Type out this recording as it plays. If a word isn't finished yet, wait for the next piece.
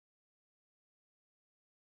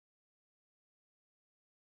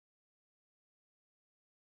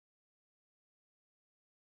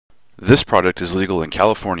This product is legal in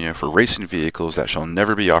California for racing vehicles that shall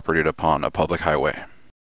never be operated upon a public highway.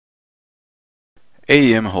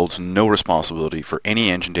 AEM holds no responsibility for any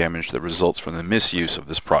engine damage that results from the misuse of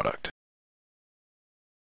this product.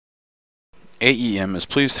 AEM is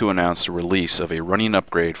pleased to announce the release of a running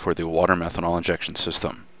upgrade for the water methanol injection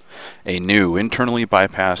system. A new internally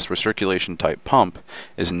bypassed recirculation type pump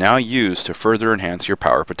is now used to further enhance your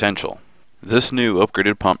power potential. This new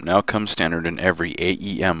upgraded pump now comes standard in every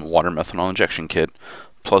AEM water methanol injection kit,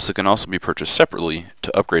 plus it can also be purchased separately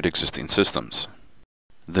to upgrade existing systems.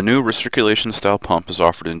 The new recirculation style pump is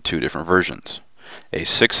offered in two different versions: a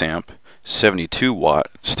 6 amp, 72 watt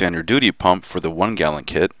standard duty pump for the 1 gallon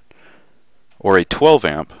kit, or a 12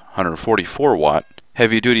 amp, 144 watt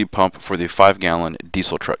heavy duty pump for the 5 gallon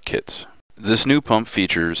diesel truck kits. This new pump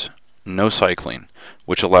features no cycling,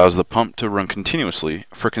 which allows the pump to run continuously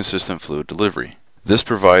for consistent fluid delivery. This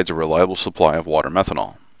provides a reliable supply of water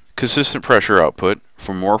methanol. Consistent pressure output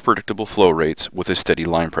for more predictable flow rates with a steady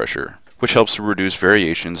line pressure, which helps to reduce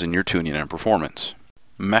variations in your tuning and performance.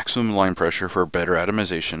 Maximum line pressure for better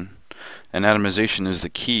atomization, and atomization is the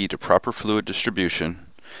key to proper fluid distribution,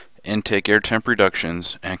 intake air temp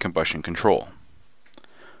reductions, and combustion control.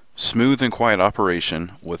 Smooth and quiet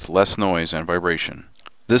operation with less noise and vibration.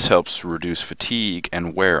 This helps to reduce fatigue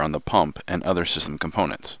and wear on the pump and other system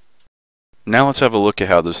components. Now let's have a look at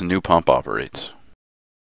how this new pump operates.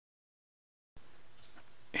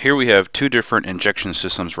 Here we have two different injection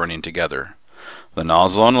systems running together. The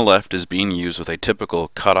nozzle on the left is being used with a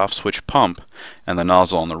typical cutoff switch pump, and the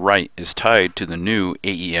nozzle on the right is tied to the new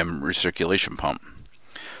AEM recirculation pump.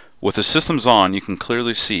 With the systems on, you can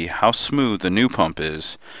clearly see how smooth the new pump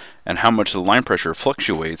is and how much the line pressure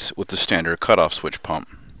fluctuates with the standard cutoff switch pump.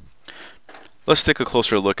 Let's take a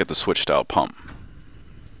closer look at the switch style pump.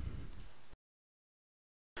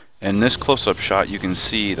 In this close-up shot, you can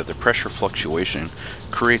see that the pressure fluctuation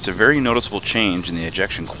creates a very noticeable change in the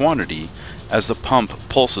ejection quantity as the pump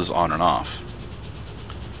pulses on and off.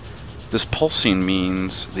 This pulsing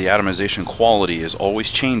means the atomization quality is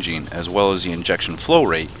always changing, as well as the injection flow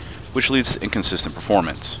rate, which leads to inconsistent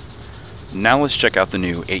performance. Now let's check out the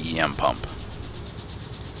new AEM pump.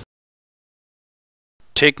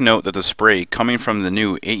 Take note that the spray coming from the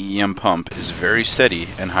new AEM pump is very steady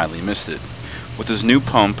and highly misted. With this new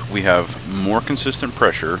pump, we have more consistent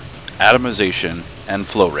pressure, atomization, and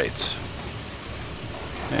flow rates.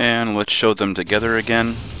 And let's show them together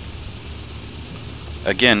again.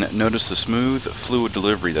 Again, notice the smooth fluid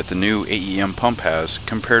delivery that the new AEM pump has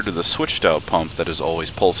compared to the switch style pump that is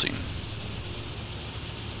always pulsing.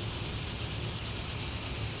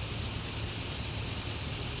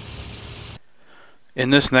 In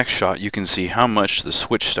this next shot, you can see how much the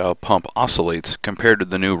switch style pump oscillates compared to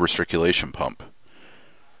the new recirculation pump.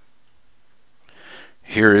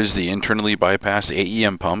 Here is the internally bypassed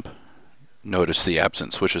AEM pump. Notice the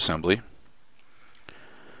absent switch assembly.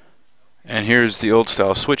 And here's the old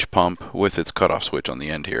style switch pump with its cutoff switch on the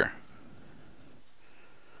end here.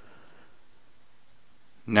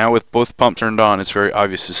 Now with both pumps turned on, it's very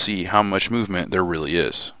obvious to see how much movement there really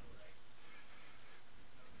is.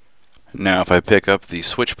 Now if I pick up the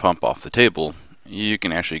switch pump off the table, you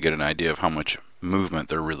can actually get an idea of how much movement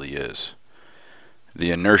there really is.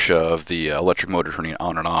 The inertia of the electric motor turning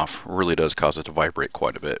on and off really does cause it to vibrate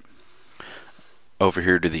quite a bit. Over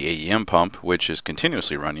here to the AEM pump, which is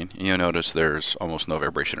continuously running, you'll notice there's almost no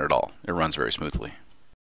vibration at all. It runs very smoothly.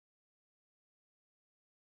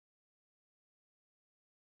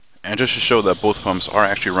 And just to show that both pumps are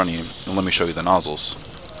actually running, let me show you the nozzles.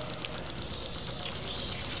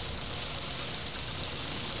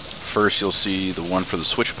 First you'll see the one for the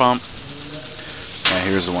switch pump, and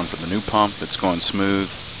here's the one for the new pump. It's going smooth.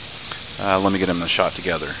 Let me get them in the shot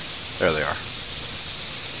together. There they are.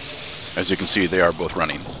 As you can see, they are both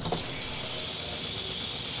running.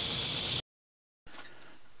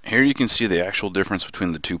 Here you can see the actual difference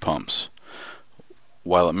between the two pumps.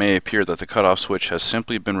 While it may appear that the cutoff switch has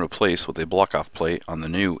simply been replaced with a block-off plate on the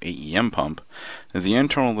new AEM pump, the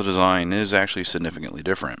internal design is actually significantly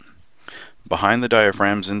different. Behind the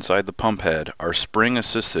diaphragms inside the pump head are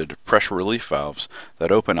spring-assisted pressure relief valves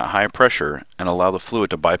that open at high pressure and allow the fluid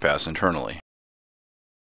to bypass internally.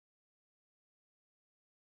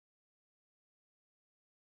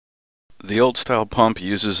 The old style pump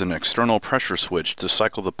uses an external pressure switch to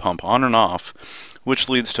cycle the pump on and off, which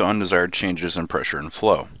leads to undesired changes in pressure and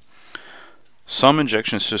flow. Some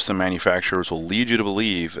injection system manufacturers will lead you to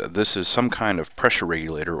believe that this is some kind of pressure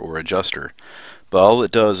regulator or adjuster, but all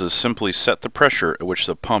it does is simply set the pressure at which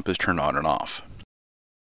the pump is turned on and off.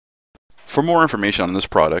 For more information on this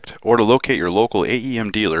product, or to locate your local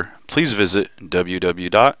AEM dealer, please visit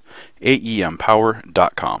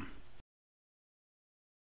www.aempower.com.